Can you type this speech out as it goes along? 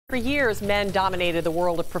For years, men dominated the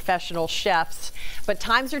world of professional chefs, but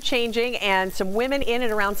times are changing and some women in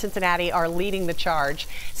and around Cincinnati are leading the charge.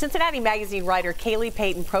 Cincinnati Magazine writer Kaileigh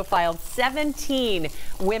Peyton profiled 17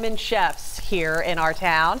 women chefs here in our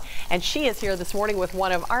town, and she is here this morning with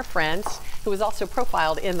one of our friends who was also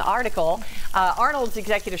profiled in the article, Arnold's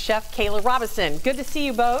executive chef, Kayla Robison. Good to see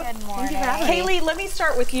you both. Good morning. Thank you for having me. Kaileigh, let me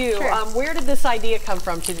start with you. Sure. Where did this idea come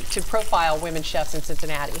from to profile women chefs in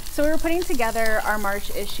Cincinnati? So we were putting together our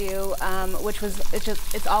March issue, which was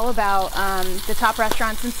it's all about the top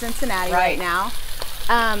restaurants in Cincinnati right now.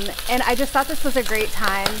 And I just thought this was a great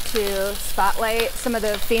time to spotlight some of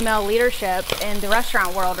the female leadership in the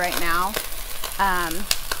restaurant world right now.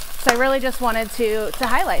 So I really just wanted to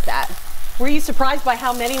highlight that. Were you surprised by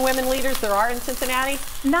how many women leaders there are in Cincinnati?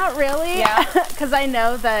 Not really, yeah, because I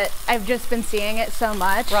know that I've just been seeing it so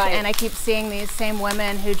much, right, and I keep seeing these same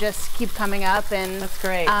women who just keep coming up, and that's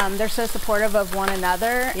great. They're so supportive of one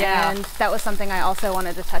another, yeah, and that was something I also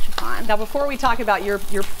wanted to touch upon. Now, before we talk about your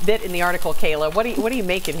bit in the article, Kayla, what are you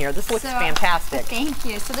making here? This looks fantastic. Thank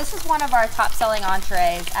you. So this is one of our top-selling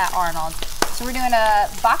entrees at Arnold. So we're doing a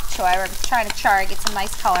bok choy. We're trying to char, get some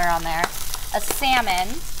nice color on there. A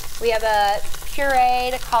salmon. We have a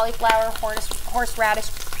pureed cauliflower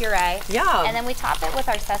horseradish puree. Yeah. And then we top it with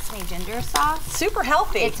our sesame ginger sauce. Super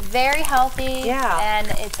healthy. It's very healthy. Yeah. And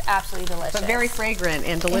it's absolutely delicious. But very fragrant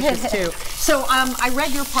and delicious too. So I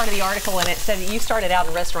read your part of the article and it said that you started out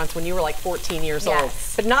in restaurants when you were like 14 years old,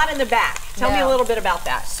 but not in the back. Tell me a little bit about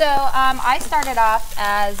that. So I started off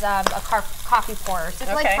as a coffee pourer, so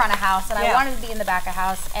it's like front of house, and I wanted to be in the back of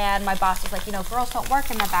house, and my boss was like, you know, girls don't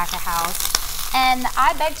work in the back of house. And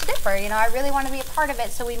I begged to differ, you know, I really want to be a part of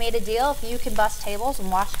it, so we made a deal. If you can bust tables and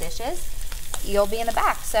wash dishes, you'll be in the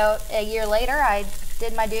back. So a year later, I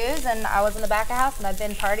did my dues, and I was in the back of house, and I've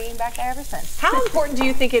been partying back there ever since. How important do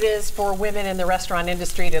you think it is for women in the restaurant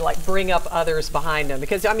industry to like bring up others behind them?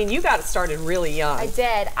 Because I mean, you got started really young. I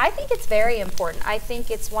did. I think it's very important. I think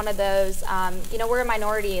it's one of those, you know, we're a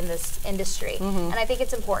minority in this industry, and I think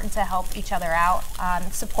it's important to help each other out,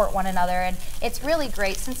 support one another, and it's really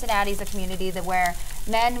great. Cincinnati's a community that where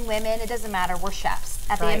men, women, it doesn't matter, we're chefs.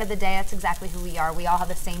 At the end of the day, that's exactly who we are. We all have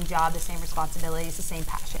the same job, the same responsibilities, the same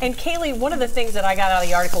passion. And Kaileigh, one of the things that I got out of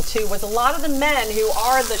the article too was a lot of the men who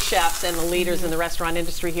are the chefs and the leaders in the restaurant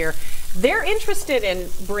industry here, they're interested in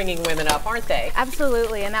bringing women up, aren't they?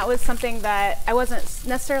 Absolutely, and that was something that I wasn't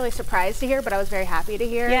necessarily surprised to hear, but I was very happy to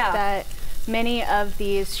hear that many of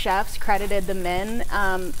these chefs credited the men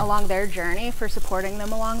along their journey for supporting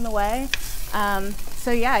them along the way. So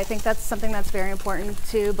yeah, I think that's something that's very important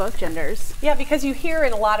to both genders. Yeah, because you hear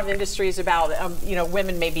in a lot of industries about you know,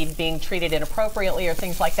 women maybe being treated inappropriately or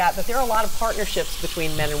things like that, but there are a lot of partnerships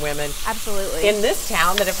between men and women. Absolutely. In this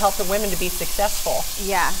town that have helped the women to be successful.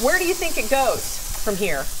 Yeah. Where do you think it goes from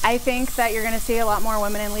here? I think that you're going to see a lot more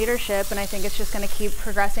women in leadership, and I think it's just going to keep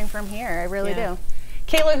progressing from here. I really do.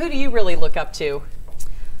 Kayla, who do you really look up to?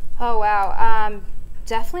 Oh wow,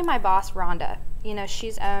 definitely my boss Rhonda. You know,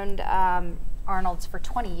 she's owned Arnold's for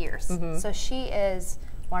 20 years, so she is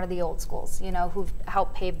one of the old schools, you know, who've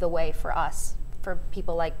helped pave the way for us, for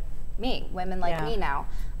people like me, women like me now.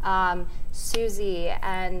 Susie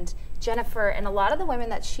and Jennifer and a lot of the women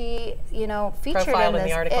that she, you know, featured profiled in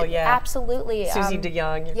the article, absolutely. Susie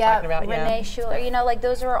DeYoung, you're talking about, Renee Schuler, you know, like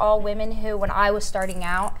those were all women who, when I was starting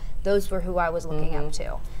out, those were who I was looking up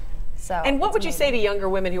to. So and what would you say to younger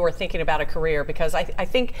women who are thinking about a career? Because I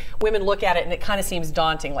think women look at it and it kind of seems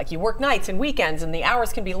daunting. Like you work nights and weekends and the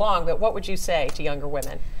hours can be long, but what would you say to younger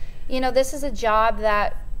women? You know, this is a job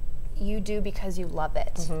that you do because you love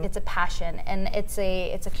it. It's a passion, and it's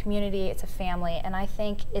a community, it's a family, and I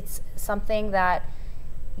think it's something that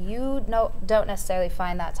you don't necessarily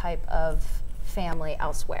find that type of family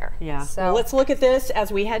elsewhere. Yeah. So well, let's look at this as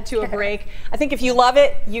we head to a break. I think if you love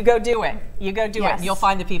it, you go do it. You go do it, and you'll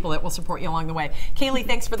find the people that will support you along the way. Kaileigh,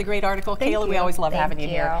 thanks for the great article. Kayla, we always love having you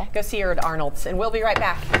here. Go see her at Arnold's, and we'll be right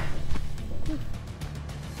back.